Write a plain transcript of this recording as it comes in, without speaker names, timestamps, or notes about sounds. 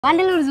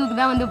Vandaloor Zoo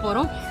தான் வந்து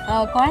போறோம்.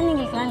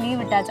 குழந்தைகளுக்குலாம் லீவ்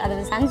விட்டாச்சு.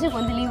 அதாவது சஞ்சுக்கு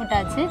வந்து லீவ்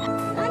விட்டாச்சு.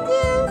 சஞ்சு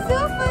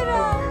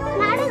சூப்பரா.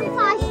 நடு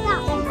ஃபாஸ்டா.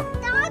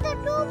 தாத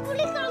 2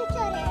 புலி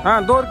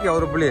காமிச்சாரு. தோர்க்கியா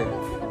ஒரு புலி.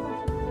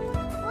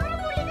 ஒரு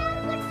புலி தான்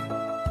இருக்கு.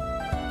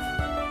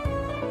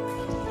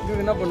 இது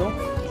என்ன பண்ணும்?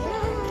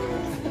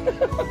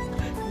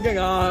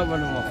 இங்க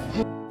பண்ணுமா?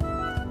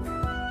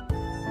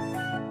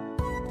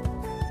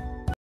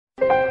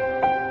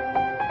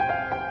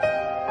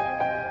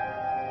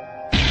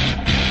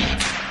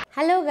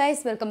 Hello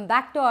guys, welcome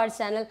back to our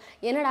channel.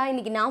 என்னடா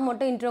இன்னைக்கு நான்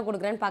மட்டும் இன்ட்ரோ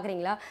கொடுக்குறேன்னு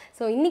பார்க்குறீங்களா?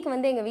 ஸோ இன்னைக்கு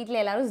வந்து எங்கள் வீட்டில்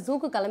எல்லாரும்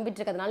ஜூக்கு கிளம்பிட்டு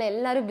இருக்கிறதுனால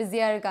எல்லாரும்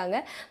பிஸியாக இருக்காங்க.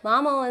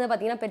 மாமா வந்து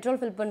பார்த்தீங்கன்னா பெட்ரோல்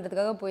ஃபில்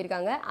பண்ணுறதுக்காக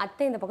போயிருக்காங்க.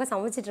 அத்தை இந்த பக்கம்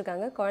சமைச்சிட்டு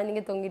இருக்காங்க,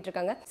 குழந்தைங்க தொங்கிட்டு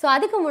இருக்காங்க. ஸோ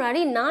அதுக்கு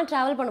முன்னாடி நான்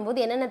ட்ராவல்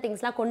பண்ணும்போது என்னென்ன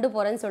திங்ஸ்லாம் கொண்டு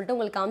போகிறேன்னு சொல்லிட்டு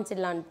உங்களுக்கு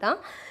காமிச்சிடலான்னு தான்.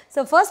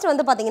 ஸோ ஃபர்ஸ்ட்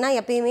வந்து பார்த்தீங்கன்னா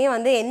எப்பயுமே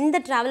வந்து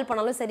எந்த ட்ராவல்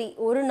பண்ணாலும் சரி,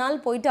 ஒரு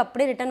நாள் போயிட்டு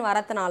அப்படியே ரிட்டர்ன்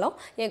வரதுனாலும்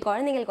என்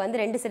குழந்தைங்களுக்கு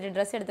வந்து 2 செட்டு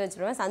ட்ரெஸ் எடுத்து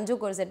வச்சுருவேன்.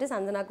 சஞ்சுக்கு ஒரு செட்டு,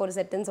 சஞ்சனாக்கு ஒரு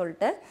செட்டுன்னு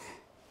சொல்லிட்டு.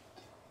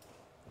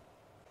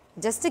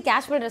 ஜஸ்ட்டு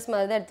காஷ்மீர் ட்ரெஸ்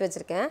மாதிரி தான் எடுத்து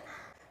வச்சுருக்கேன்.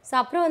 ஸோ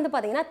அப்புறம் வந்து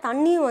பார்த்தீங்கன்னா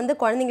தண்ணியும் வந்து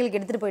குழந்தைங்களுக்கு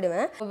எடுத்துகிட்டு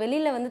போயிடுவேன்.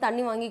 வெளியில் வந்து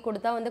தண்ணி வாங்கி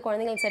கொடுத்தா வந்து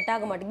குழந்தைங்களுக்கு செட்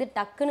ஆக மாட்டேங்குது.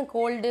 டக்குன்னு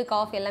கோல்டு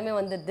காஃப் எல்லாமே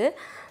வந்துடுது.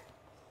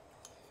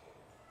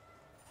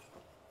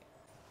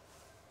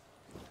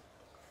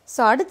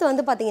 ஸோ அடுத்து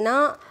வந்து பார்த்தீங்கன்னா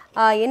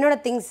என்னோட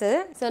திங்ஸு.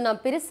 ஸோ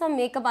நான் பெருசாக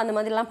மேக்கப் அந்த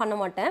மாதிரிலாம் பண்ண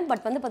மாட்டேன்.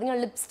 பட் வந்து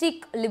பார்த்தீங்கன்னா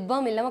லிப்ஸ்டிக், லிப்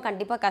பாம் இல்லாமல்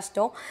கண்டிப்பாக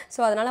கஷ்டம்.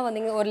 ஸோ அதனால்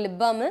வந்து ஒரு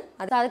லிப் பாமு,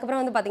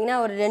 அதுக்கப்புறம் வந்து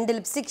பார்த்தீங்கன்னா ஒரு 2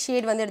 லிப்ஸ்டிக்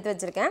ஷேட் வந்து எடுத்து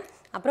வச்சுருக்கேன்.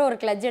 அப்புறம் ஒரு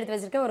கிளட்ஜ் எடுத்து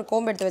வச்சுருக்கேன், ஒரு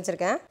கோம்பு எடுத்து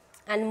வச்சுருக்கேன்.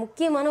 அண்ட்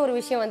முக்கியமான ஒரு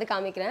விஷயம் வந்து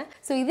காமிக்கிறேன்.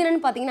 ஸோ இது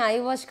என்னென்னு பார்த்தீங்கன்னா ஐ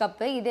வாஷ்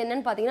கப்பு. இது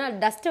என்னென்னு பார்த்தீங்கன்னா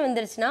டஸ்ட்டு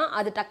வந்துருச்சுன்னா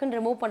அது டக்குன்னு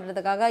ரிமூவ்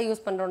பண்ணுறதுக்காக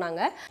யூஸ் பண்ணுறோம்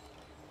நாங்கள்.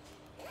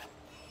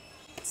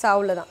 ஸோ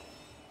அவ்வளோதான்.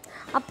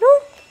 அப்புறம்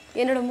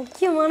என்னோடய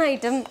முக்கியமான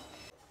ஐட்டம்,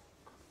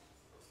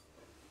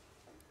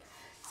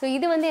 ஸோ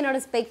இது வந்து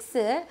என்னோடய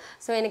ஸ்பெக்ஸு.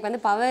 ஸோ எனக்கு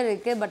வந்து பவர்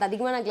இருக்குது, பட்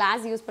அதிகமாக நான்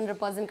கிளாஸ் யூஸ் பண்ணுற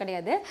பர்சன்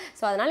கிடையாது.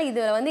 ஸோ அதனால்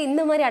இதில் வந்து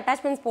இந்த மாதிரி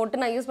அட்டாச்மெண்ட்ஸ்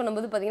போட்டு நான் யூஸ்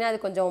பண்ணும்போது பார்த்திங்கன்னா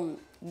அது கொஞ்சம்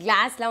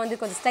கிளாஸ்லாம் வந்து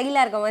கொஞ்சம்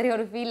ஸ்டைலாக இருக்க மாதிரி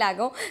ஒரு ஃபீல்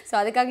ஆகும். ஸோ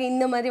அதுக்காக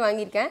இந்த மாதிரி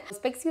வாங்கியிருக்கேன்.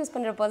 ஸ்பெக்ஸ் யூஸ்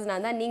பண்ணுற பர்சனாக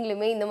இருந்தால்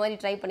நீங்களுமே இந்த மாதிரி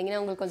ட்ரை பண்ணிங்கன்னா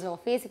உங்களுக்கு கொஞ்சம்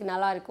ஃபேஸுக்கு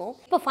நல்லாயிருக்கும்.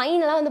 இப்போ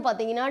ஃபைனலாக வந்து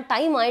பார்த்தீங்கன்னா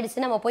டைம்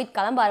ஆகிடுச்சு, நம்ம போய்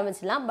கிளம்ப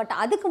ஆரம்பிச்சிடலாம். பட்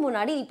அதுக்கு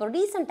முன்னாடி இப்போ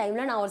ரீசெண்ட்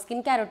டைமில் நான் ஒரு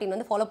ஸ்கின் கேர் ரொட்டீன்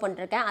வந்து ஃபாலோ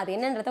பண்ணிருக்கேன். அது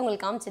என்னன்றதை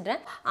உங்களுக்கு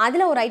காமிச்சிடுறேன்.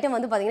 அதில் ஒரு ஐட்டம்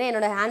வந்து பார்த்தீங்கன்னா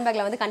என்னோட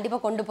ஹேண்ட்பேக்கில் வந்து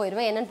கண்டிப்பாக கொண்டு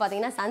போயிடுவேன். என்னென்னு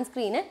பார்த்தீங்கன்னா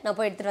சன்ஸ்க்ரீனு நான்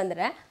போய் எடுத்துகிட்டு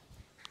வந்துடுறேன்.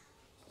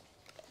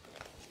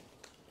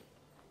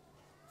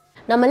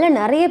 நம்மள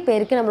நிறைய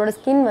பேருக்கு நம்மளோட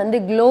ஸ்கின் வந்து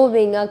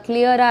க்ளோவிங்காக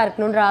கிளியராக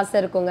இருக்கணுன்ற ஆசை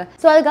இருக்குங்க.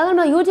 ஸோ அதுக்காக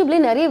நம்ம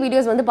யூடியூப்லேயே நிறைய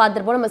வீடியோஸ் வந்து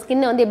பார்த்துருப்போம். நம்ம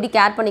ஸ்கின்னை வந்து எப்படி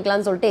கேர்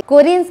பண்ணிக்கலாம்னு சொல்லிட்டு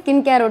கொரியன்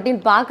ஸ்கின் கேர் ரொட்டீன்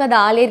பார்க்காத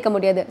ஆளே இருக்க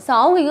முடியாது. ஸோ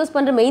அவங்க யூஸ்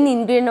பண்ணுற மெயின்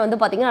இன்க்ரீடியன்ட் வந்து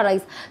பார்த்தீங்கன்னா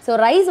ரைஸ். ஸோ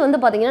ரைஸ் வந்து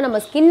பார்த்தீங்கன்னா நம்ம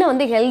ஸ்கின்னை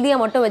வந்து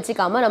ஹெல்த்தியாக மட்டும்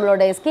வச்சுக்காம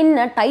நம்மளோட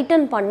ஸ்கின்னை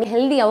டைட்டன் பண்ணி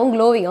ஹெல்த்தியாகவும்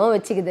க்ளோவிங்காகவும்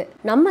வச்சுக்குது.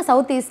 நம்ம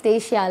சவுத் ஈஸ்ட்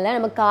ஏஷியாவில்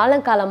நம்ம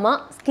காலகாலமாக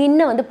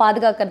ஸ்கின்னை வந்து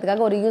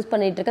பாதுகாக்கிறதுக்காக ஒரு யூஸ்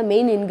பண்ணிட்டு இருக்க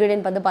மெயின்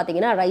இன்க்ரீடியன்ட் வந்து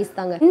பார்த்தீங்கன்னா ரைஸ்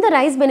தாங்க. இந்த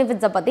ரைஸ்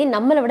பெனிஃபிட்ஸை பற்றி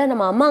நம்மளை விட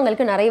நம்ம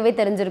அம்மாங்களுக்கு நிறையவே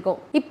தெரிஞ்சிருக்கும்.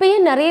 இப்பயே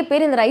நிறைய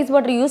பேர் இந்த ரைஸ்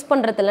வாட்டர் யூஸ்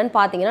பண்ணுறதுலன்னு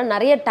பார்த்தீங்கன்னா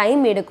நிறைய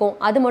டைம் எடுக்கும்.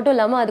 அது மட்டும்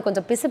இல்லாமல் அது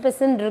கொஞ்சம்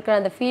பிசுன்னு இருக்கிற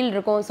அந்த ஃபீல்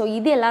இருக்கும். ஸோ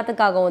இது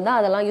எல்லாத்துக்காகவும் தான்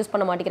அதெல்லாம் யூஸ்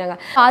பண்ண மாட்டேங்கிறாங்க.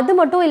 அது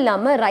மட்டும்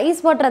இல்லாமல் ரைஸ்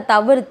வாட்டரை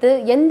தவிர்த்து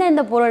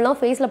எந்தெந்த பொருள்லாம்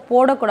ஃபேஸில்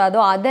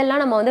போடக்கூடாதோ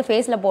அதெல்லாம் நம்ம வந்து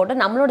ஃபேஸில் போட்டு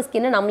நம்மளோட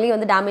ஸ்கின்னை நம்மளே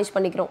வந்து டேமேஜ்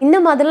பண்ணிக்கிறோம். இந்த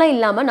மாதிரிலாம்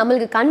இல்லாமல்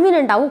நம்மளுக்கு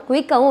கன்வீனியன்ட்டாகவும்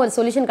குயிக்காகவும் ஒரு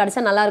சொல்யூஷன்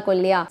கிடைச்சா நல்லா இருக்கும்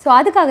இல்லையா? ஸோ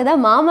அதுக்காக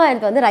தான் மாமா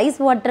எடுத்து வந்து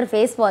rice water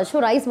face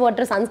வாஷும் rice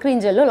water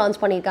sunscreen ஜெல்லும்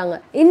launch பண்ணியிருக்காங்க.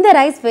 இந்த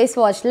ரைஸ் ஃபேஸ்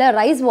வாஷில்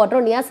ரைஸ்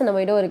வாட்டரும்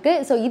நியாசினமைடும்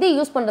இருக்குது. ஸோ இதை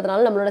யூஸ்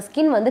பண்ணுறதுனால நம்மளோட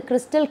ஸ்கின் வந்து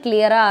கிறிஸ்டல்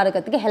கிளியரா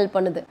இருக்கிறதுக்கு ஹெல்ப்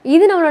பண்ணுது.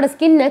 இது நம்மளோட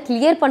ஸ்கின்னை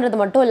கிளியர் பண்றது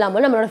மட்டும்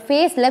இல்லாம நம்மளோட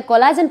ஃபேஸ்ல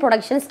கொலாஜன்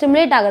ப்ரொடக்ஷன்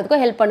ஸ்டிமுலேட்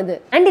ஆகிறதுக்கும் ஹெல்ப் பண்ணுது.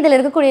 அண்ட் இதுல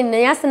இருக்கக்கூடிய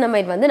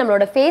நியாசினமைட் வந்து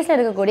நம்மளோட ஃபேஸ்ல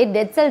இருக்கக்கூடிய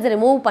டெட் செல்ஸ்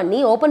ரிமூவ் பண்ணி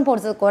ஓப்பன்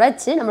போர்ஸை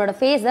குறைச்சு நம்மளோட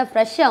ஃபேஸை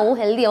ஃப்ரெஷ்ஷாகவும்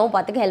ஹெல்த்தியாகவும்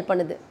பார்த்துக்க ஹெல்ப்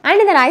பண்ணுது.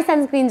 அண்ட் இந்த ரைஸ்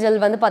சன்ஸ்கிரீன்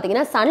ஜெல் வந்து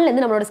பாத்தீங்கன்னா சன்ல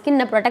இருந்து நம்மளோட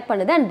ஸ்கின்னை ப்ரொடெக்ட்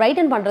பண்ணுது அண்ட்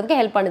பிரைட்டன் பண்றதுக்கு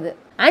ஹெல்ப் பண்ணுது.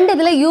 அண்ட்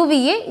இதுல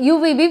UVA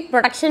UVB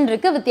ப்ரொடெக்ஷன்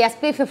இருக்கு வித்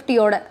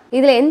SPF50யோட.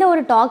 இதுல எந்த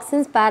ஒரு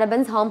டாக்ஸின்ஸ்,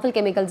 பாரபன்ஸ், ஹார்ம்ஃபுல்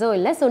கெமிக்கல்ஸோ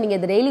இல்லை. ஸோ நீங்க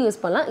இது டெய்லி யூஸ்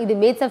பண்ணலாம். இது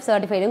மேட்ஸ்அப்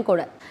சர்டிஃபைடும்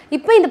கூட.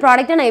 இப்போ இந்த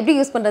ப்ராடக்ட்டை நான் எப்படி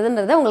யூஸ்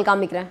பண்றதுன்றதை உங்களுக்கு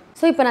காமிக்கிறேன்.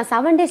 ஸோ இப்போ நான்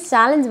 7 days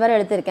சேலஞ்ச் வர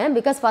எடுத்திருக்கேன்.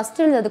 பிகாஸ்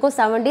ஃபர்ஸ்ட் இருந்ததுக்கும்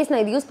 7 days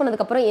நான் இது யூஸ்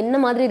பண்ணதுக்கப்புறம் என்ன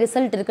மாதிரி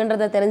ரிசல்ட்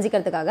இருக்குன்றதை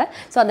தெரிஞ்சுக்கிறதுக்காக.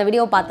 ஸோ அந்த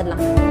வீடியோவை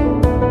பார்த்துடலாம்.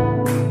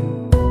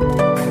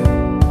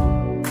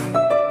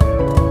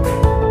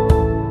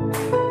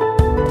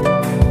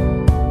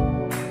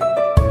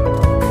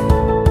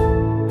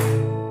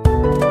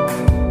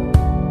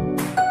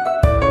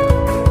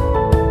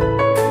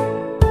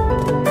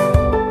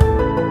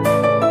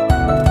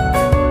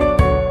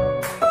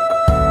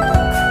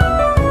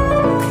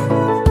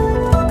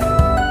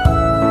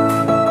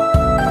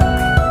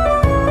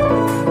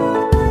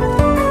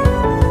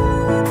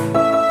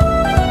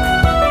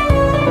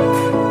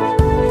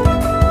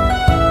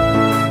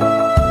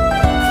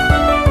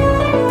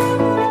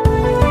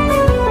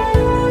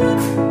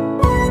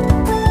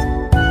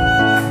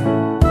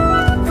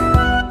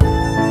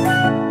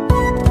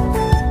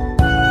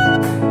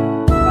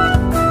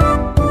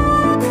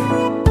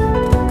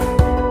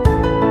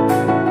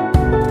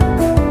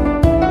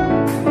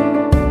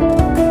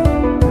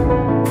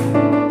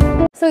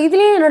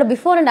 இதுலேயே என்னோட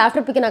பிஃபோர் அண்ட்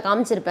ஆஃப்டர் பிக் நான்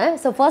காமிச்சிருப்பேன்.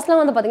 ஸோ ஃபர்ஸ்ட்லாம்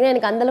வந்து பார்த்தீங்கன்னா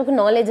எனக்கு அந்தளவுக்கு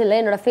நாலேஜ் இல்லை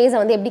என்னோட ஃபேஸை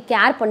வந்து எப்படி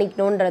கேர்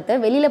பண்ணிக்கணுன்றது.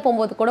 வெளியில்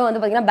போகும்போது கூட வந்து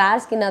பார்த்தீங்கன்னா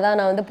பேர் ஸ்கின்னாக தான்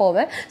நான் வந்து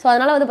போவேன். ஸோ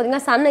அதனால் வந்து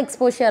பார்த்தீங்கன்னா சன்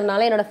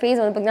எக்ஸ்போஷர்னால என்னோட ஃபேஸ்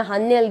வந்து பார்த்தீங்கன்னா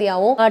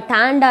அன்ஹெல்தியாகவும்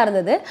டேண்டாக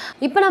இருந்தது.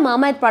 இப்போ நான்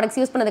மாமாஎர்த் ப்ராடக்ட்ஸ்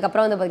யூஸ்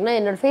பண்ணதுக்கப்புறம் வந்து பார்த்தீங்கன்னா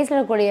என்னோட ஃபேஸில்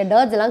இருக்கக்கூடிய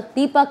டர்ட்ஸ் எல்லாம்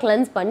டீப்பாக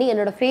கிளென்ஸ் பண்ணி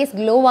என்னோட ஃபேஸ்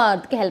க்ளோவாக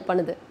ஆகிறதுக்கு ஹெல்ப்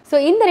பண்ணுது. ஸோ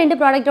இந்த 2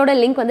 ப்ராடக்ட்டோட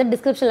லிங்க் வந்து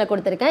டிஸ்கிரிப்ஷனில்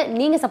கொடுத்துருக்கேன்.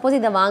 நீங்கள் சப்போஸ்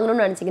இதை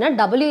வாங்கணும்னு நினச்சிங்கன்னா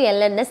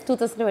WLNS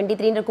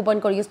 2023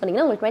 கூப்பன் கோட் யூஸ்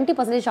பண்ணிங்கன்னா உங்களுக்கு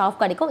 20% ஆஃப்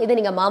கிடைக்கும். இதை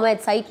நீங்கள்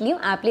மாமாஎர்த்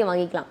சைட்லையும் ஆப்லையும்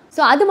வாங்கிக்கலாம்.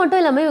 ஸோ அது மட்டும்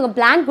இல்லாமல் இவங்க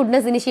பிளான்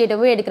குட்னஸ்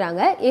இனிஷியேட்டிவும்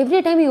எடுக்கிறாங்க.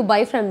 Every time you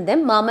by from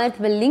them Mamaearth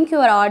will link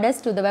your orders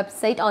to the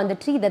website on the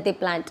tree that they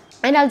plant.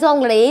 And also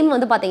அவங்களோட எய்ம்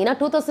வந்து பார்த்தீங்கன்னா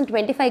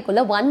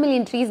 2025 1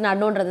 million ட்ரீஸ்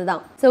நடணுன்றது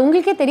தான். ஸோ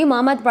உங்களுக்கே தெரியும்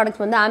மாமாஎர்த்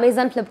ப்ராடக்ட்ஸ் வந்து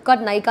அமேசான்,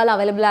 ஃப்ளிப்கார்ட், நைக்கால்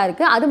அவைலபிளாக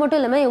இருக்குது. அது மட்டும்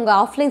இல்லாமல் இவங்க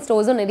ஆஃப்லைன்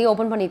ஸ்டோர்ஸும் நிறைய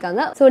ஓப்பன்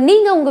பண்ணியிருக்காங்க. ஸோ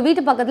நீங்கள் உங்கள்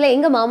வீட்டு பக்கத்தில்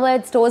எங்கே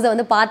மாமாஎர்த் ஸ்டோர்ஸை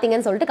வந்து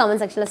பார்த்தீங்கன்னு சொல்லிட்டு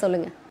கமெண்ட் செக்ஷனில்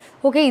சொல்லுங்கள்.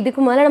 ஓகே,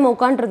 இதுக்கு மேலே நம்ம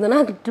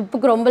உட்காந்துருந்தோம்னா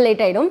ட்ரிப்புக்கு ரொம்ப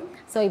லேட் ஆகிடும்.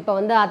 ஸோ இப்போ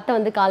வந்து அத்தை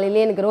வந்து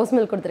காலையிலேயே எனக்கு ரோஸ்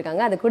மில்க்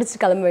கொடுத்துருக்காங்க. அதை குடிச்சு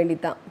கிளம்ப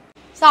வேண்டியது தான்.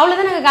 ஸோ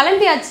அவ்வளோதான், நாங்கள்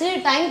கிளம்பியாச்சு.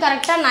 டைம்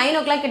கரெக்டாக 9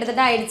 o'clock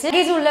கிட்டத்தட்ட ஆயிடுச்சு.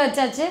 கேஸ் உள்ளே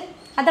வச்சாச்சு.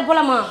 அத்தை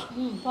போலாமா?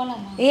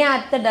 போலாமா. ஏன்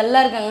அத்தை டல்லா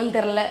இருக்காங்கன்னு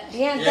தெரியல.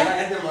 ஏன் அத்தை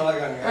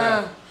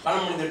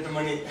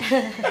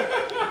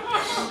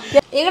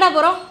எங்கடா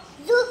போறோம்?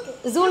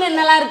 ஜூல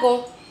என்னெல்லாம்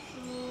இருக்கும்?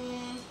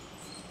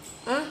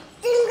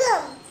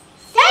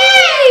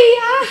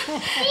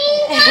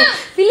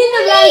 fill in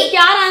the blanks.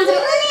 யார்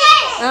ஆன்சர்?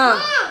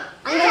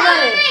 அங்க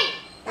பாரு.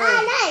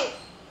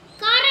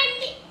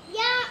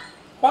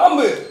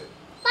 பாம்பு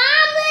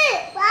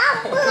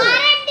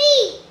கரடி.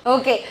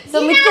 ஓகே, சோ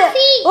மித்த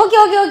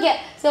ஓகே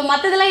ஸோ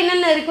மற்றதெல்லாம்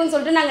என்னென்ன இருக்குன்னு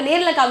சொல்லிட்டு நாங்கள்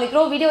நேரில்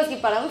காமிக்கிறோம். வீடியோ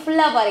ஸ்கிப் பண்ணாமல்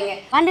ஃபுல்லாக பாருங்கள்.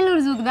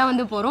 வண்டலூர் ஜூக்கு தான்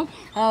வந்து போகிறோம்.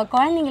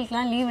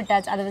 குழந்தைங்களுக்குலாம் லீவ்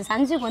விட்டாச்சு. அதாவது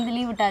சஞ்சுக்கு வந்து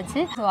லீவ்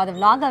விட்டாச்சு. ஸோ அதை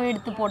விலாகாகவே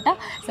எடுத்து போட்டால்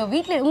ஸோ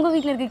உங்கள்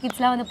வீட்டில் இருக்க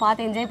கிட்ஸ்லாம் வந்து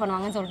பார்த்து என்ஜாய்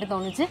பண்ணுவாங்கன்னு சொல்லிட்டு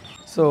தோணுச்சு.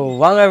 ஸோ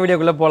வாங்க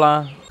வீடியோக்குள்ளே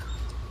போகலாம்.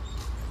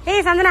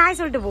 ஏய் சந்தனா, ஹாய்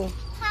சொல்லிட்டு போ.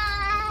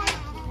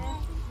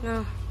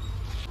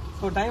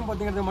 ஸோ டைம்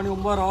பார்த்தீங்கன்னா மணி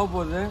 9 ஆக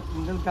போகுது.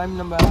 இந்த டைம்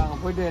நம்ம அங்கே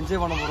போயிட்டு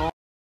என்ஜாய் பண்ண போகிறோம்.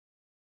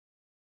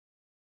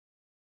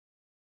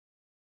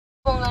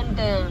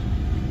 போங்கன்ட்டு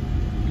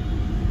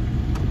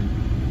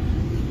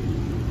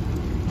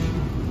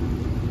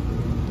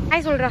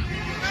ஹாய் சொல்றா.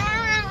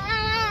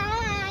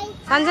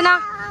 சஞ்சனா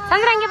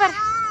இங்க பாரு.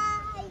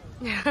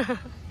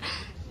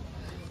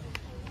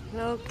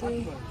 ஓகே,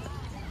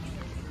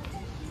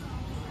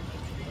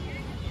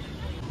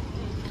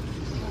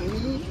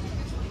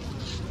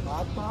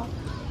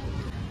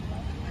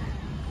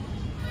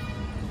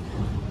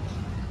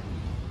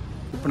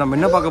 இப்போ நம்ம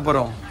என்ன பார்க்க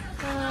போறோம்?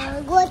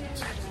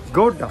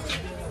 கோட்டா.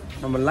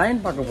 நம்ம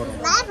லயன் பார்க்க போறோம்.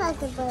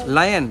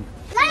 லயன்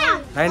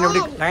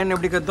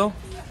எப்படி கத்தும்?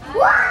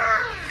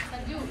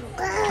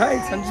 ஹாய்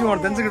சஞ்சு,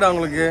 உனக்கு தெரிஞ்சுக்கிட்டா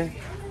உங்களுக்கு?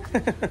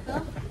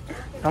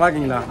 நல்லா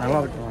இருக்கீங்களா? நல்லா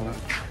இருக்குங்களா?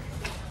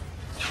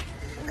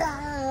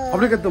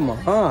 அப்படி கத்துமா?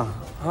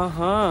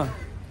 ஆஹா,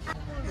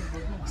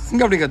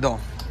 சிங்கம் அப்படி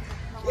கத்தும்.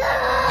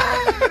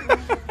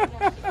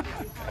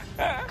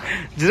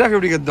 ஜிராஃப்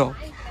எப்படி கத்தும்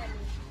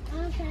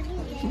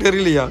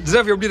தெரியலையா?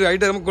 ஜிராஃப் எப்படி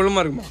ஹைட்டா ரொம்ப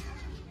கொழுமா இருக்குமா?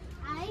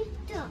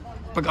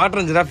 இப்ப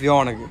காட்டுறேன் ஜிராஃப்.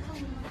 உனக்கு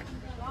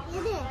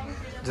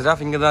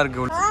ஜிராஃப் இங்க தான்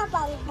இருக்கு.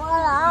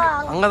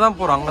 அங்கதான்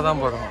போறோம்.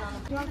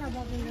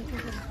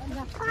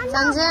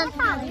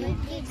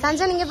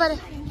 சஞ்சன் இங்க பாரு.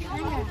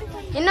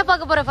 என்ன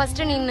பார்க்க போற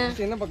ஃபர்ஸ்ட்? நீங்க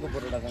என்ன பார்க்க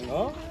போறடா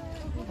தங்கம்?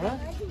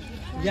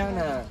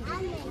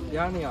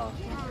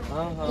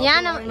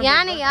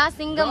 யானையா,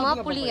 சிங்கமா,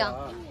 புலியா?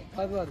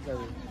 அதுவா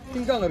இருக்காது.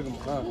 சிங்கம்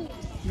இருக்குமா?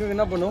 இங்க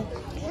என்ன பண்ணும்?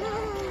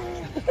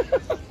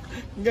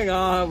 இங்க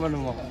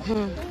பண்ணுமா?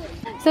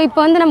 ஸோ இப்போ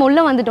வந்து நம்ம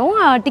உள்ளே வந்துட்டோம்.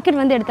 டிக்கெட்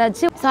வந்து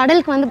எடுத்தாச்சு. ஸோ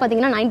அடலுக்கு வந்து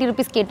பார்த்தீங்கன்னா 90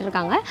 rupees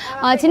கேட்டிருக்காங்க.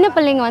 சின்ன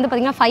பிள்ளைங்க வந்து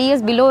பார்த்தீங்கன்னா 5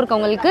 years பிலோ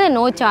இருக்கவங்களுக்கு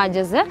நோ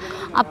சார்ஜஸ்.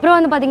 அப்புறம்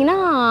வந்து பார்த்தீங்கன்னா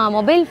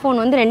மொபைல்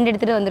ஃபோன் வந்து 2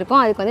 எடுத்துகிட்டு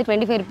வந்திருக்கோம். அதுக்கு வந்து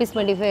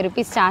 25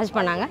 rupees சார்ஜ்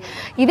பண்ணாங்க.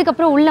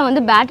 இதுக்கப்புறம் உள்ளே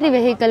வந்து பேட்டரி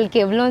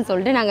வெஹிக்கலுக்கு எவ்வளோன்னு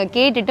சொல்லிட்டு நாங்கள்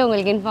கேட்டுட்டு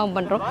உங்களுக்கு இன்ஃபார்ம்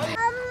பண்ணுறோம்.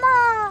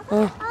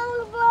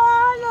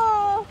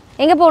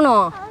 எங்கே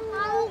போகணும்?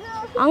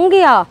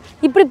 அங்கேயா?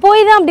 இப்படி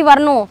போய் தான் அப்படி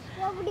வரணும்.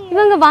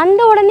 இவங்க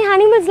வந்த உடனே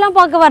அனிமல்ஸ்லாம்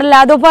பார்க்க வரல.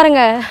 அதோ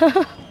பாருங்க.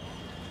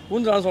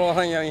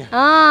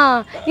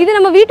 இது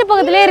நம்ம வீட்டு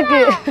பக்கத்திலே இருக்கு.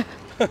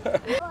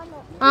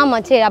 ஆமா,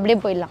 சரி அப்படியே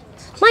போயிடலாம்.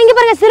 இங்க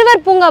பாருங்க,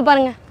 சிறுவர் பூங்கா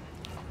பாருங்க.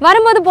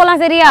 வரும்போது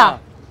போலாம், சரியா?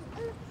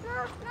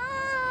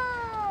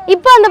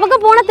 இப்போ அந்த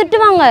பக்கம் போனா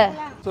திட்டுவாங்க.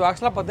 ஸோ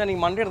ஆக்சுவலாக பார்த்தா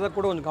நீங்கள் மண்டே எடுத்தால்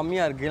கூட கொஞ்சம்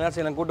கம்மியாக இருக்குது. ஏன்னா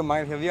எனக்கு கூட்டம்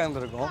பயங்கர ஹெவியாக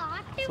இருந்திருக்கும்.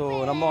 ஸோ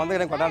நம்ம வந்து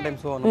எனக்கு கரெக்டான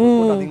டைம். ஸோ நம்ம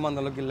கூட்டம் அதிகமாக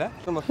அந்த அளவுக்கு இல்லை.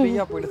 நம்ம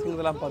ஃப்ரீயாக போயிட்டு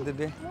சிங்கதெல்லாம்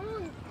பார்த்துட்டு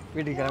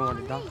வீட்டுக்கு கிளம்ப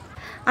வேண்டியதான்.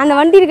 அந்த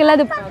வண்டி இருக்குல்ல,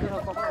 அது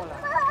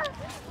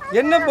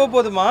என்ன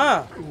போகுதுமா?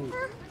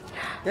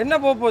 என்ன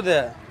போகுது?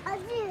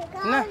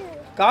 என்ன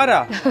காரா?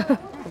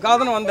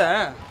 காதன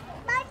வந்தேன்.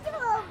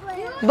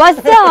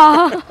 பஸ்ஸா?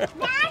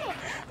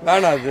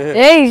 வேணாது.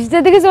 ஏய்,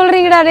 இஷ்டத்துக்கு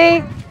சொல்றீங்கடா டேய்.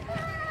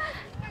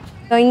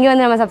 இங்க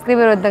வந்து நம்ம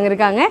சப்ஸ்கிரைபர் ஒருத்தங்க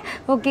இருக்காங்க.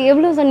 ஓகே,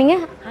 எவ்வளவு சொன்னீங்க?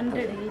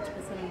 100 each.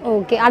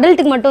 ஓகே,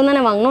 அடல்ட்டுக்கு மட்டும்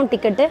தானே வாங்கணும்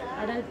டிக்கெட்?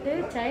 அடல்ட்,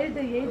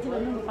 சைல்ட் ஏஜ்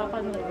வந்து உங்க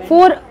பாப்பாக்கு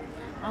 4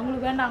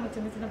 அவங்களுக்கு வேண்டாம், அவங்க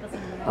சின்ன சின்ன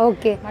பசங்க.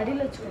 ஓகே, மடியில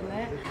வெச்சுக்கோங்க.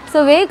 ஸோ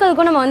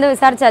வெஹிக்கிளுக்கும் நம்ம வந்து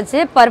விசாரிச்சாச்சு.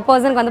 பர்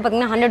பர்சனுக்கு வந்து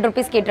பார்த்தீங்கன்னா 100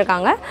 rupees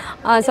கேட்டிருக்காங்க.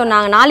 ஸோ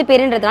நாங்கள் 4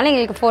 பேருன்றதுனால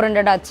எங்களுக்கு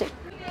 400 ஆச்சு.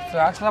 ஸோ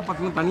ஆக்சுவலாக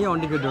பார்த்தீங்கன்னா தனியாக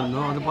வண்டி கேட்டு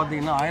வந்தோம். அது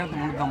பார்த்தீங்கன்னா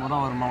 1350 ரூபா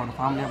வருமா ஒரு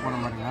ஃபேமிலியாக போகிற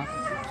மாதிரிங்க.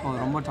 ஸோ அது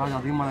ரொம்ப சார்ஜ்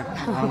அதிகமாக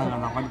நாங்கள்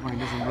அதை அவாய்ட்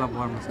பண்ணிட்டு சிம்பிளாக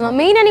போகிறோம்.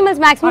 மெயின்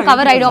அனிமல்ஸ் மேக்ஸிமம்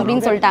கவர் ஆகிடும்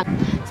அப்படின்னு சொல்லிட்டாங்க.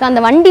 ஸோ அந்த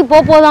வண்டி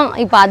போதான்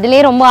இப்போ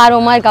அதுலேயே ரொம்ப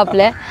ஆர்வமாக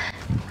இருக்காப்புல.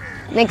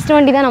 நெக்ஸ்ட்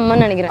வண்டி தான் நம்ம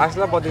நினைக்கிறேன்.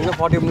 ஆக்சுவலாக பார்த்தீங்கன்னா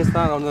 40 மினிட்ஸ்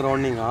தான் வந்து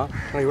ரவுண்டிங்கா.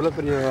 ஆனால் இவ்வளோ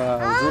பெரிய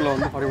ஜூவில்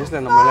வந்து 40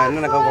 மினிட்ஸில் நம்ம எல்லாம்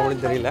என்னென்ன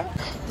கவனின்னு தெரியல.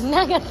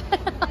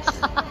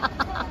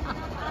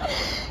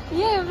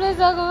 ஏன் இவ்வளோ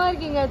சோகமாக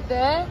இருக்கீங்க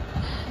அத்தை?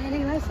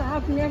 எனக்கு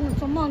சாப்பிடல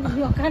சும்மா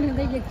வந்து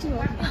உட்காந்து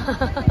எச்சிடுவோம்.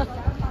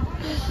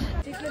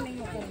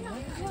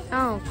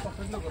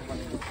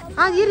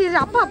 இரு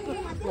அப்பா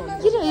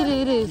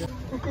இரு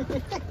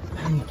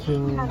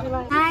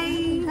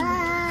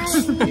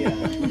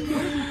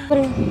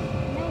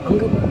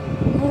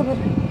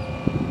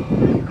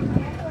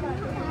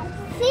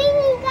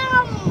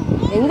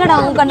எங்கடா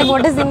உங்க கண்ணுக்கு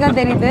மட்டும் சிங்கம்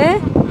தெரியுது?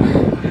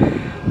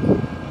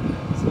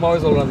 சும்மாவே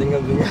சொல்கிறேன்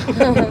சிங்கம்.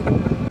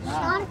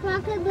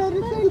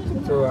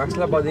 ஸோ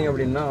ஆக்சுவலாக பார்த்தீங்க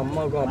அப்படின்னா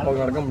அம்மாவுக்கும்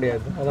அப்பாவுக்கும் நடக்க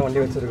முடியாது. அதான்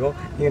வண்டி வச்சுருக்கோம்.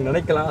 நீங்கள்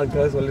நினைக்கலாம்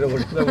அதுக்காக சொல்லிட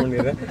மட்டும் தான்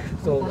பண்ணிடுறேன்.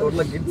 ஸோ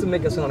டோட்டலாக கிட்ஸுமே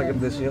கஷ்டம் நடக்கிற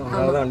விஷயம்.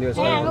 அதனால தான் வண்டி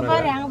வச்சுருக்கோம்.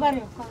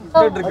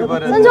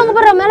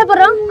 மேலே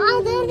போடுறோம்.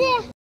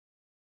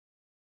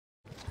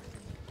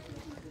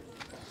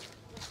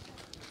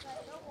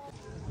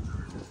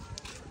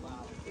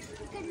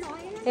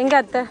 எங்க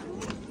அத்தை?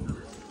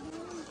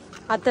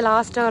 அத்தை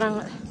லாஸ்ட்டாக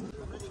வராங்க.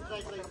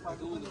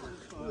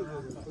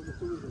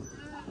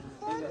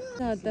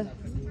 அத்தை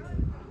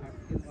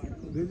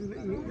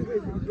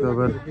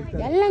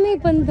எல்லாமே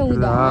இப்ப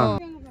தொங்குதா?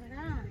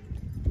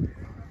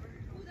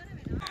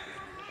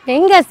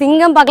 எங்க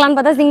சிங்கம் பார்க்கலான்னு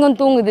பார்த்தா சிங்கம்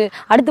தூங்குது.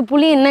 அடுத்து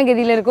புலி என்ன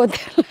கதியில இருக்கோ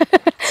தெரியல.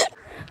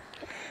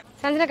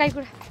 சஞ்சனா கை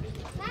கொடு,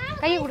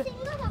 கையை கொடு.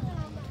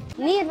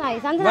 நீர்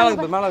நாய் சஞ்சனா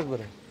மேலே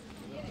போரு.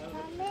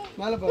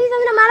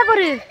 சஞ்சனா மேலே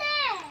போரு.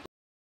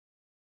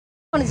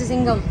 பண்ணுச்சு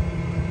சிங்கம்.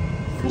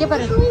 இங்க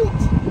பாரு.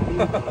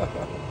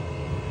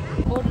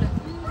 போடுல.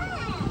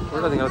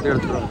 போடாதீங்க அப்படியே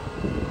எடுத்துறோம்.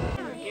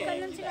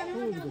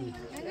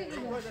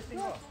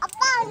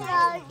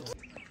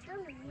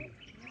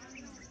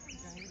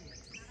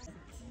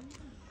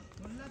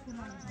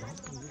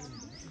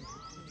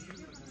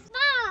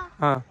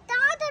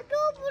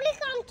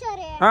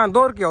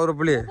 தோர்க்கி ஒரு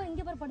புலி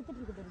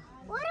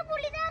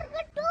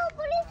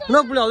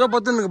இன்னும் புலி அதோ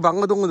பத்து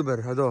அங்கே தூங்குது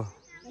பாரு. அதோ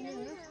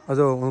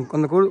அதோ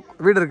அந்த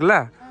வீடு இருக்குல்ல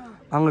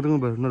அங்கே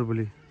தூங்கு பாரு இன்னொரு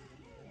புலி.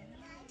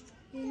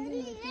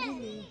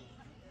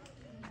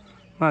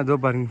 அதோ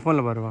பாருங்க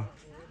ஃபோனில் பாருவா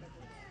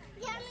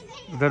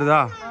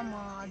தெரியுதா?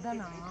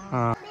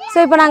 ஸோ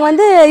இப்போ நாங்கள்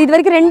வந்து இது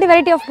வரைக்கும் 2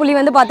 வெரைட்டி ஆஃப் புலி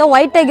வந்து பார்த்தோம்.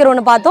 ஒயிட் டைகர்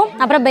ஒன்று பார்த்தோம்,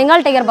 அப்புறம்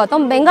பெங்கால் டைகர்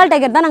பார்த்தோம். பெங்கால்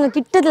டைகர் தான் நாங்கள்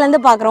கிட்டத்துலேருந்து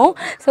பார்க்குறோம்.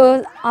 ஸோ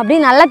அப்படியே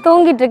நல்லா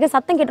தூங்கிட்டு இருக்கு.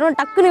 சத்தம் கேட்டோம்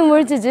டக்குன்னு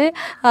முழிச்சிச்சு.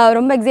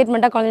 ரொம்ப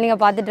எக்ஸைட்மெண்ட்டாக குழந்தைங்க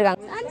பார்த்துட்டு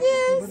இருக்காங்க.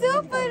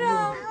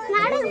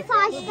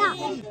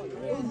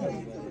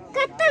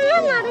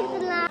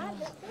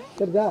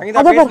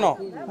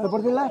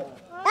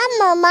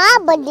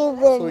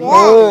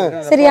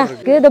 சரியா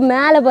இது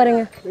மேலே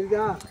பாருங்க.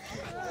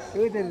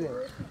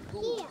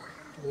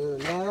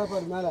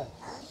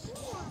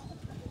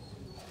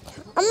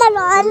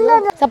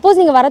 சப்போஸ்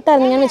நீங்கள் வரத்தா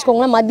இருந்தீங்கன்னு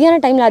வச்சுக்கோங்களேன், மத்தியான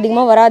டைமில்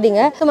அதிகமாக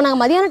வராதிங்க. ஸோ நாங்கள்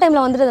மத்தியான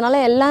டைமில் வந்துடுறதுனால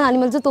எல்லா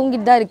அனிமல்ஸும்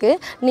தூங்கிட்டு தான் இருக்குது.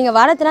 நீங்கள்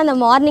வரத்துல அந்த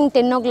மார்னிங்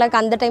 10 o'clock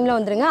அந்த டைமில்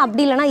வந்துருங்க.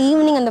 அப்படி இல்லைனா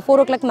ஈவினிங் அந்த 4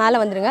 o'clock மேலே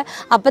வந்துருங்க.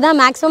 அப்போ தான்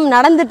மேக்ஸிமம்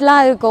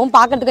நடந்துட்டுலாம் இருக்கும்,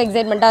 பார்க்கறதுக்கு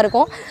எக்ஸைட்மெண்ட்டாக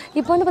இருக்கும்.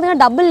 இப்போ வந்து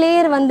பார்த்தீங்கன்னா டபுள்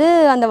லேயர் வந்து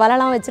அந்த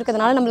வலைலாம்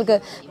வச்சுருக்கிறதுனால நம்மளுக்கு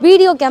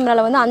வீடியோ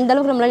கேமராவில் வந்து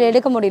அந்தளவுக்கு நம்மளால்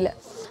எடுக்க முடியல.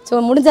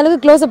 ஸோ முடிஞ்ச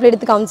அளவுக்கு க்ளோஸ் அப்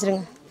எடுத்து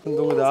காமிச்சிருங்க.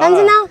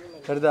 சஞ்சனா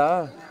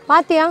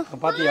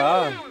பாத்தியா?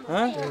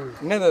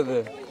 என்னது அது?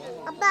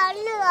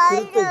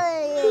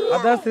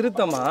 அதான்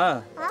சிறுத்தமா?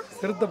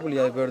 சிறுத்தை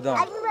புலியா பேர் தான்.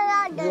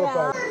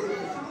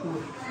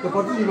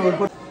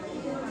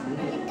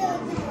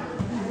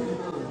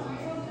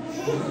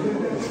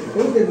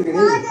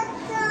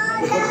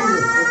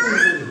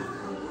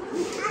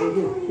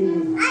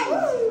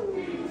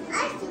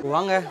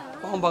 வாங்க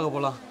பாவம் பார்க்க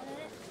போலாம்.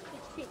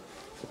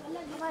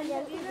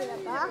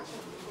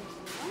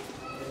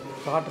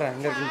 காட்டுறேன்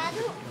எங்க இருக்கு.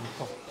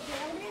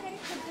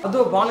 அதோ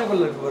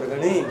பானைக்குள்ள இருக்கு பாரு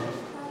கனி.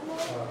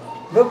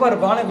 இதோ பாரு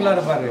பானைக்குள்ள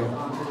இருப்பாரு.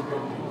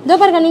 இதோ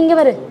பாரு கனி இங்க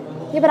பாரு.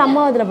 இங்க பாரு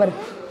அம்மா அதுல பாரு.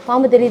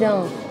 பாம்பு தெரியுதா?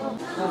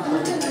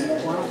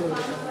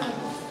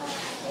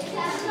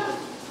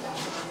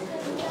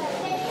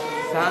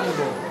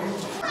 சாந்து.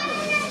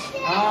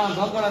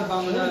 கோகனட்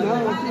பாம்பு.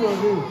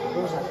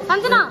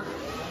 சஞ்சனா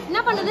என்ன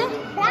பண்ணுது?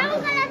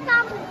 பிரவுன் கலர்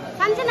பாம்பு.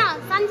 சஞ்சனா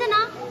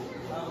சஞ்சனா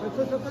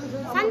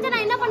சஞ்சனா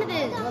என்ன பண்ணுது?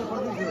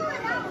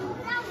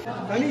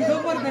 கனி இதோ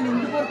பாரு கனி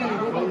இங்க பாரு கனி.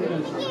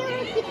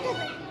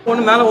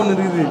 ஒன்னு மேல ஒன்னு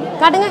இருக்குது.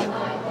 காட்டுங்க.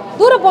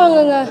 தூர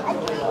போங்கங்க.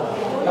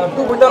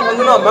 டூ போய்ட்டா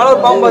வந்துனா மேல ஒரு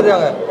பாம்பு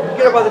பாத்துறாங்க.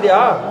 கீழ பாத்துட்டியா?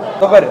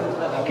 இதோ பாரு.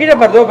 கீழ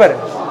பாரு இதோ பாரு.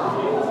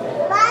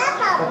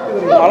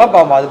 மலை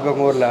பாம்பு அது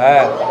உங்க ஊர்ல.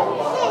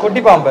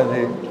 கொட்டி பாம்பு அது.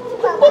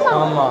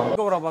 ஆமா.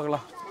 கோப்ரா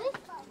பார்க்கலாம்.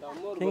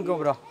 King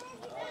cobra.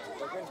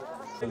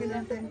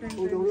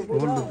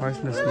 ஓல்ட்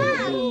ஃபேஷனஸ்.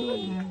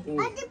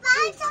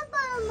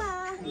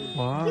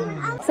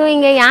 ஸோ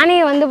இங்கே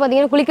யானையை வந்து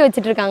பார்த்தீங்கன்னா குளிக்க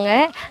வச்சுட்டு இருக்காங்க.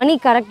 மணி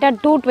கரெக்டாக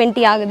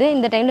 2:20 ஆகுது.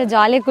 இந்த டைமில்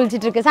ஜாலியாக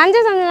குளிச்சுட்டு இருக்கு.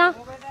 சஞ்சனா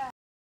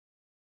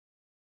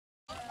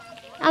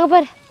அங்கே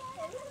பாரு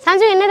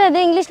சஞ்சு, என்னது அது?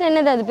 இங்கிலீஷில்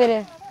என்னது அது பேர்?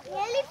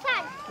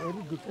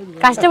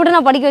 கஷ்டப்பட்டு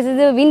நான் படிக்க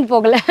வச்சது வீண்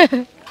போகல.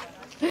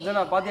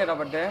 நான் பாத்தியாடா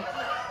பட்டு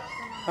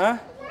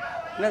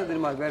என்ன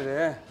தெரியுமா பேர்?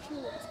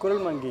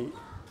 ஸ்குரல் மங்கி.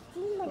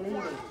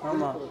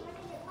 ஆமாம்,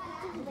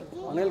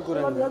 அணில்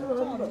குரங்கு.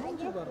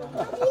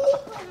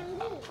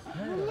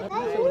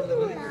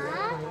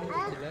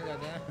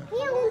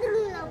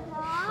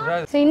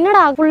 ஸோ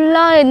என்னடா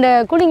ஃபுல்லாக இந்த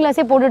கூலிங்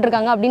கிளாஸே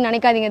போட்டுட்ருக்காங்க அப்படின்னு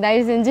நினைக்காதீங்க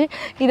தயவு செஞ்சு.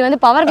 இது வந்து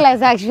பவர்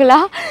கிளாஸ்.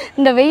 ஆக்சுவலாக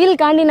இந்த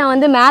வெயிலுக்காண்டி நான்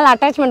வந்து மேலே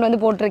அட்டாச்மெண்ட்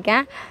வந்து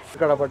போட்டிருக்கேன்.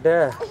 பட்டு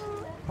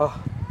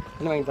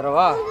என்ன வாங்கி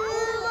தரவா?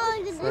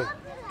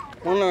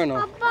 ஒன்று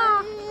வேணும்.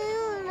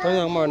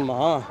 அம்மா வேணுமா?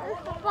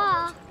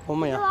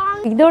 உண்மையா?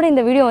 இதோட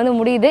இந்த வீடியோ வந்து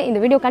முடியுது. இந்த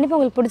வீடியோ கண்டிப்பாக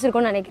உங்களுக்கு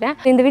பிடிச்சிருக்கும்னு நினைக்கிறேன்.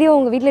 இந்த வீடியோ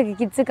உங்கள் வீட்டில் இருக்க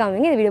கிட்ஸு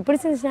காமிங்க. இந்த வீடியோ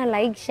பிடிச்சிருந்துச்சுன்னா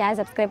லைக், ஷேர்,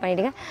 சப்ஸ்கிரைப்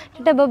பண்ணிவிடுங்க.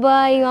 டாடா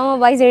பாய். மாமா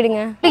பாய்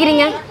சைடுங்க.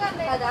 பிடிக்கிறீங்க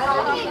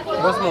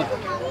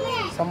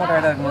செம்ம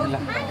டயர்டாக இருக்கு முதல்ல.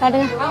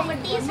 காட்டுங்க.